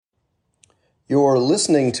You're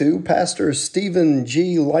listening to Pastor Stephen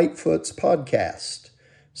G. Lightfoot's podcast,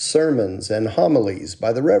 Sermons and Homilies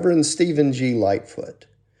by the Reverend Stephen G. Lightfoot.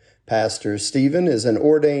 Pastor Stephen is an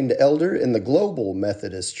ordained elder in the Global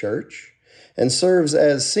Methodist Church and serves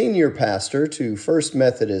as senior pastor to First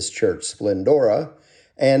Methodist Church, Splendora,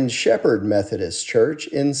 and Shepherd Methodist Church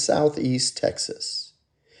in Southeast Texas.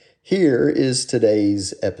 Here is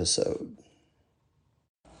today's episode.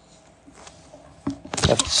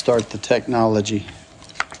 Have to start the technology.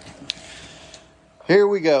 Here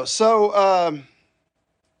we go. So,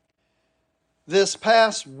 this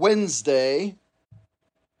past Wednesday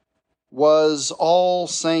was All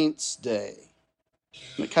Saints' Day.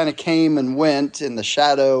 It kind of came and went in the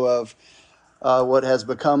shadow of what has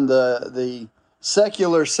become the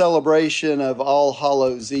secular celebration of All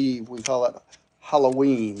Hallows' Eve. We call it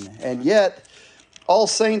Halloween. And yet, All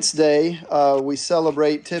Saints' Day, we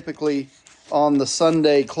celebrate typically on the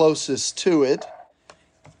Sunday closest to it,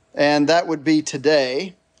 and that would be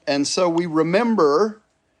today. And so we remember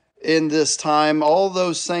in this time all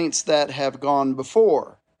those saints that have gone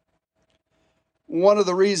before. One of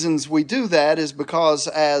the reasons we do that is because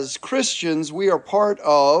as Christians, we are part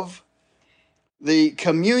of the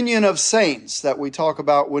communion of saints that we talk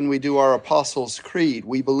about when we do our Apostles' Creed.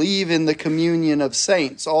 We believe in the communion of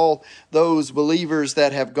saints, all those believers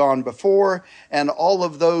that have gone before, and all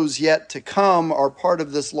of those yet to come are part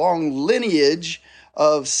of this long lineage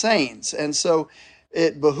of saints. And so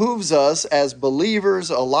it behooves us as believers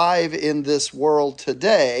alive in this world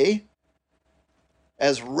today,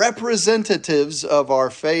 as representatives of our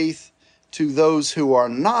faith to those who are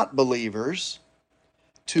not believers,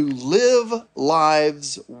 to live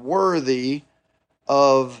lives worthy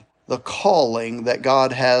of the calling that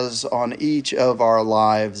God has on each of our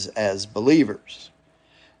lives as believers.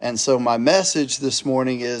 And so my message this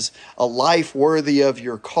morning is a life worthy of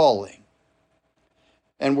your calling.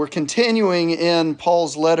 And we're continuing in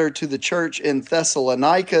Paul's letter to the church in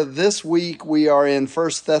Thessalonica. This week we are in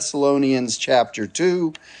 1 Thessalonians chapter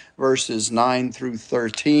 2, verses 9 through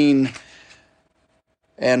 13.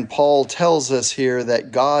 And Paul tells us here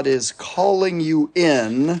that God is calling you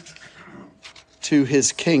in to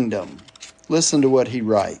his kingdom. Listen to what he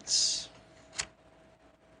writes.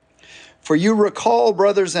 For you recall,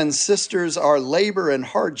 brothers and sisters, our labor and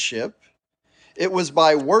hardship. It was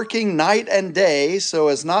by working night and day so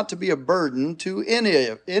as not to be a burden to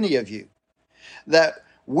any of you, that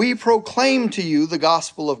we proclaim to you the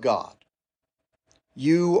gospel of God.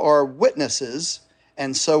 You are witnesses,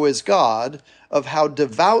 and so is God, of how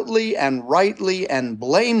devoutly and rightly and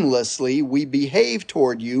blamelessly we behave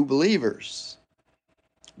toward you believers.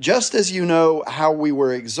 Just as you know how we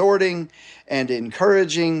were exhorting and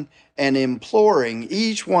encouraging and imploring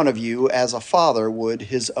each one of you as a father would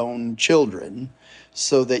his own children,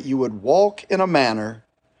 so that you would walk in a manner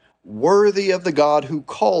worthy of the God who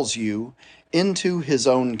calls you into his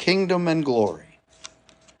own kingdom and glory.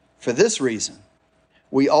 For this reason,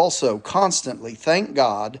 we also constantly thank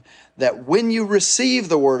God that when you received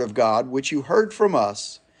the word of God, which you heard from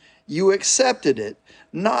us, you accepted it,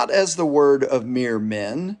 not as the word of mere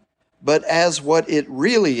men, but as what it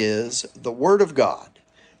really is, the word of God,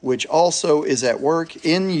 which also is at work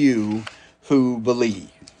in you who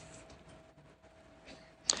believe.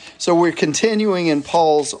 So we're continuing in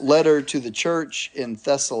Paul's letter to the church in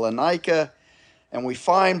Thessalonica, and we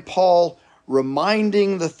find Paul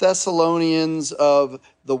reminding the Thessalonians of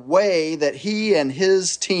the way that he and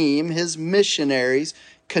his team, his missionaries,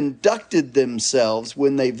 conducted themselves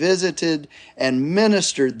when they visited and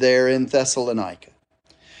ministered there in Thessalonica.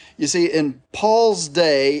 You see, in Paul's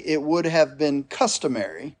day, it would have been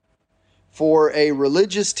customary for a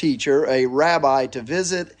religious teacher, a rabbi, to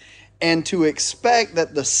visit and to expect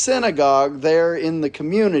that the synagogue there in the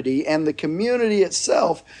community and the community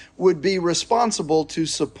itself would be responsible to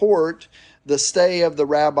support the stay of the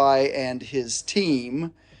rabbi and his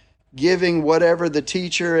team, giving whatever the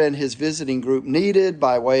teacher and his visiting group needed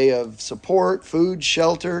by way of support, food,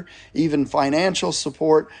 shelter, even financial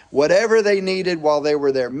support, whatever they needed while they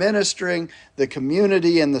were there ministering, the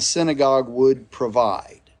community and the synagogue would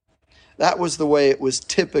provide. That was the way it was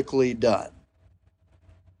typically done.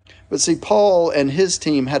 But see, Paul and his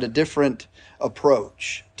team had a different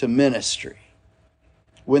approach to ministry.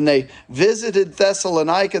 When they visited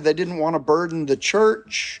Thessalonica, they didn't want to burden the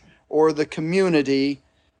church or the community,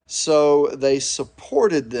 so they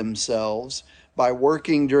supported themselves by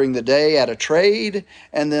working during the day at a trade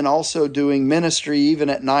and then also doing ministry even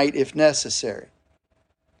at night if necessary.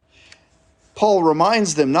 Paul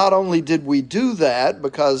reminds them, not only did we do that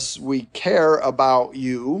because we care about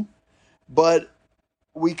you, but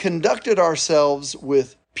we conducted ourselves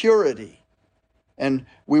with purity And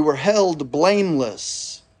we were held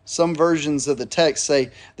blameless. Some versions of the text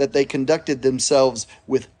say that they conducted themselves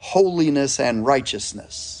with holiness and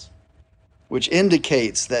righteousness, which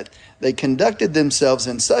indicates that they conducted themselves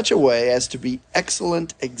in such a way as to be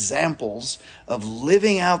excellent examples of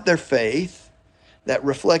living out their faith that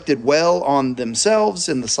reflected well on themselves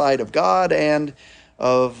in the sight of God and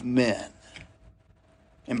of men.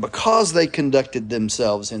 And because they conducted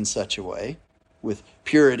themselves in such a way, with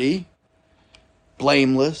purity,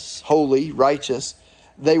 blameless, holy, righteous,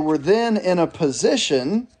 they were then in a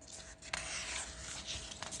position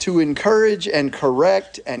to encourage and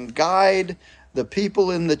correct and guide the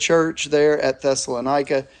people in the church there at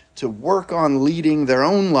Thessalonica to work on leading their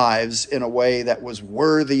own lives in a way that was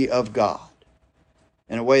worthy of God,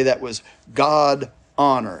 in a way that was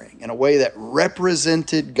God-honoring, in a way that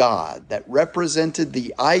represented God, that represented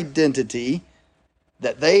the identity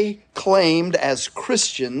that they claimed as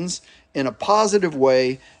Christians in a positive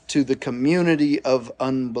way to the community of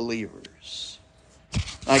unbelievers.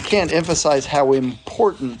 I can't emphasize how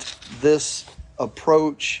important this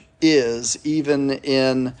approach is even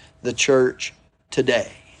in the church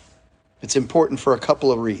today. It's important for a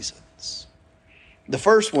couple of reasons. The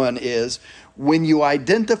first one is when you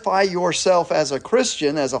identify yourself as a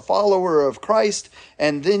Christian, as a follower of Christ,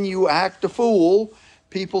 and then you act a fool,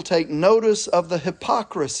 people take notice of the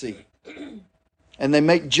hypocrisy. And they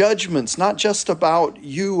make judgments not just about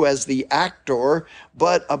you as the actor,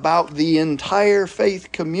 but about the entire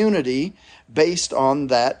faith community based on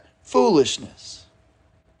that foolishness.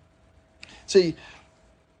 See,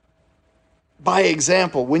 by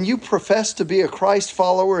example, when you profess to be a Christ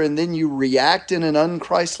follower and then you react in an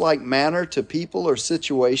un-Christ-like manner to people or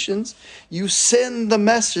situations, you send the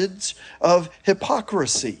message of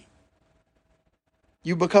hypocrisy.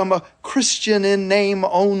 You become a Christian in name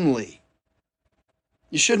only.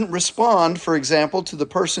 You shouldn't respond, for example, to the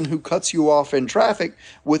person who cuts you off in traffic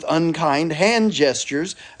with unkind hand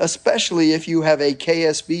gestures, especially if you have a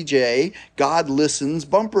KSBJ, God Listens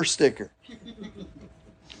bumper sticker.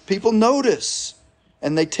 People notice,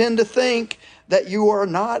 and they tend to think that you are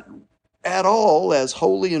not at all as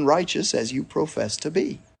holy and righteous as you profess to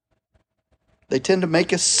be. They tend to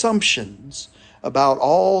make assumptions about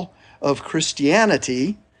all of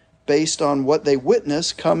Christianity based on what they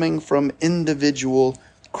witness coming from individual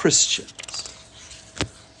Christians.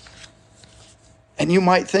 And you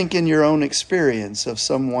might think in your own experience of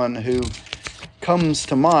someone who comes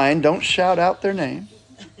to mind, don't shout out their name,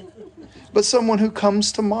 but someone who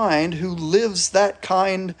comes to mind who lives that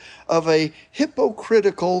kind of a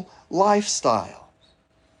hypocritical lifestyle.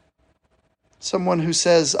 Someone who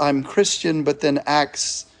says, I'm Christian, but then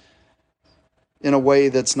acts in a way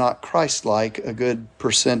that's not Christ-like a good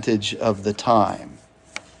percentage of the time.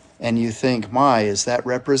 And you think, my, is that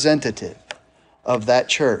representative of that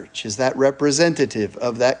church? Is that representative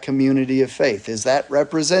of that community of faith? Is that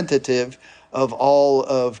representative of all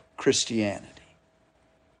of Christianity?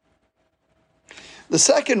 The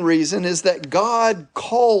second reason is that God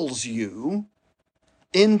calls you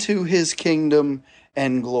into his kingdom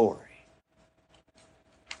and glory.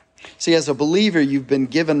 See, as a believer, you've been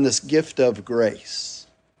given this gift of grace.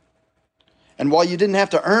 And while you didn't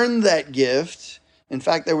have to earn that gift, in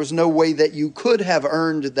fact, there was no way that you could have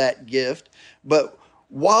earned that gift, but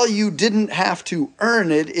while you didn't have to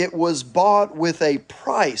earn it, it was bought with a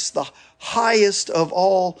price, the highest of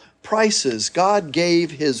all prices. God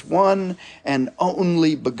gave his one and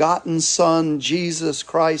only begotten Son, Jesus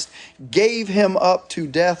Christ, gave him up to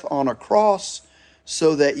death on a cross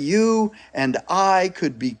so that you and I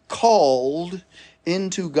could be called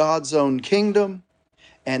into God's own kingdom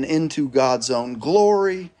and into God's own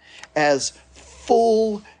glory as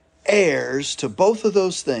full heirs to both of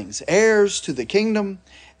those things, heirs to the kingdom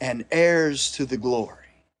and heirs to the glory.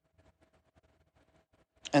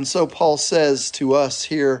 And so Paul says to us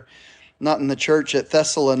here, not in the church at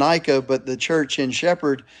Thessalonica, but the church in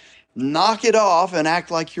Shepherd, knock it off and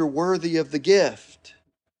act like you're worthy of the gift,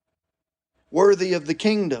 worthy of the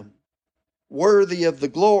kingdom, worthy of the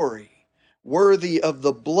glory, worthy of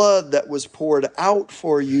the blood that was poured out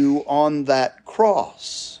for you on that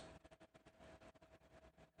cross.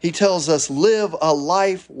 He tells us, live a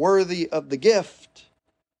life worthy of the gift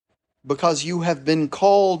because you have been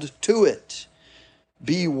called to it.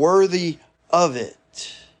 Be worthy of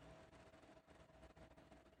it.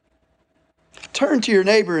 Turn to your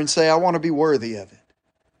neighbor and say, I want to be worthy of it.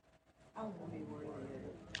 I want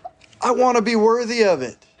to be worthy of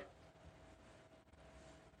it.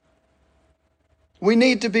 We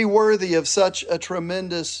need to be worthy of such a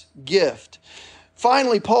tremendous gift.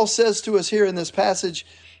 Finally, Paul says to us here in this passage,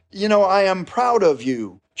 I am proud of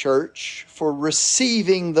you, church, for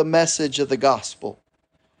receiving the message of the gospel,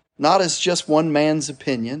 not as just one man's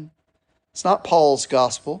opinion. It's not Paul's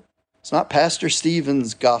gospel. It's not Pastor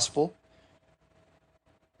Stephen's gospel.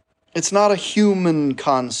 It's not a human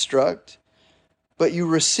construct, but you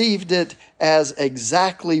received it as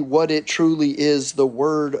exactly what it truly is, the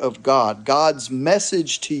Word of God. God's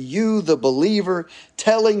message to you, the believer,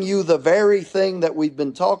 telling you the very thing that we've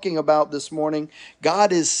been talking about this morning.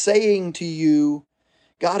 God is saying to you,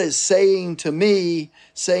 God is saying to me,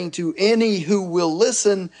 saying to any who will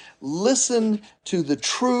listen to the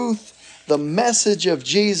truth, the message of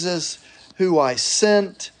Jesus, who I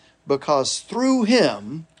sent, because through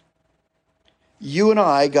him, you and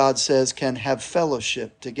I, God says, can have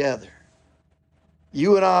fellowship together.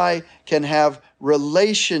 You and I can have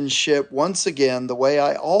relationship once again the way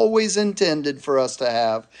I always intended for us to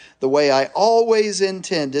have, the way I always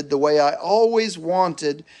intended, the way I always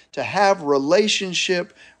wanted to have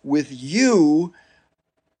relationship with you,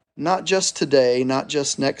 not just today, not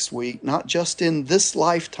just next week, not just in this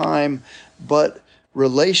lifetime, but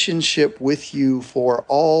relationship with you for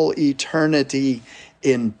all eternity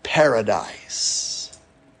in paradise.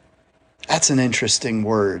 That's an interesting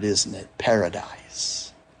word, isn't it?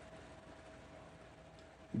 Paradise.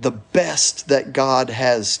 The best that God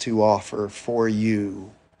has to offer for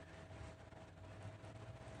you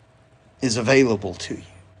is available to you.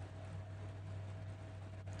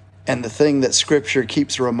 And the thing that Scripture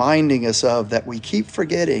keeps reminding us of that we keep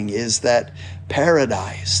forgetting is that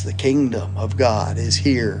paradise, the kingdom of God, is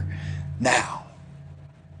here now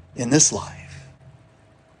in this life,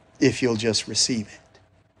 if you'll just receive it.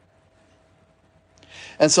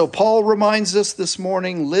 And so Paul reminds us this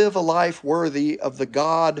morning, live a life worthy of the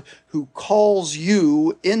God who calls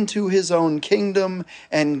you into his own kingdom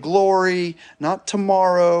and glory, not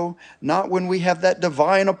tomorrow, not when we have that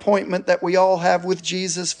divine appointment that we all have with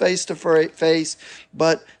Jesus face to face,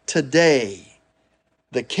 but today.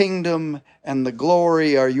 The kingdom and the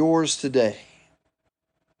glory are yours today.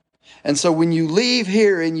 And so when you leave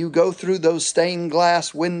here and you go through those stained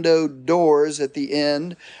glass windowed doors at the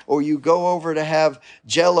end, or you go over to have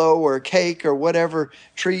jello or cake or whatever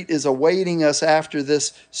treat is awaiting us after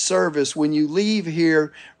this service, when you leave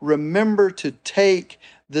here, remember to take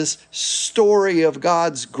this story of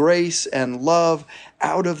God's grace and love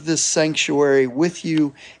out of this sanctuary with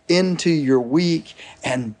you into your week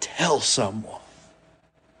and tell someone.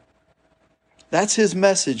 That's his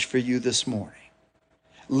message for you this morning.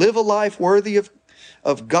 Live a life worthy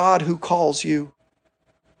of God who calls you,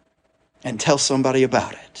 and tell somebody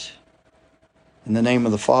about it. In the name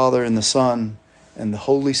of the Father, and the Son, and the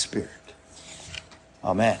Holy Spirit.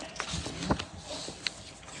 Amen.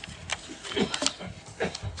 Our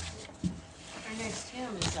next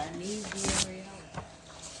hymn is I Need Thee Every Hour.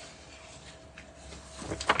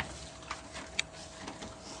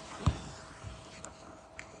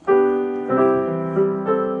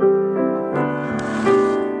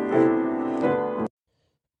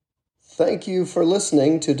 Thank you for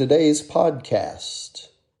listening to today's podcast.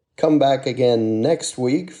 Come back again next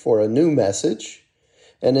week for a new message.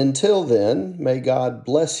 And until then, may God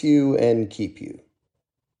bless you and keep you.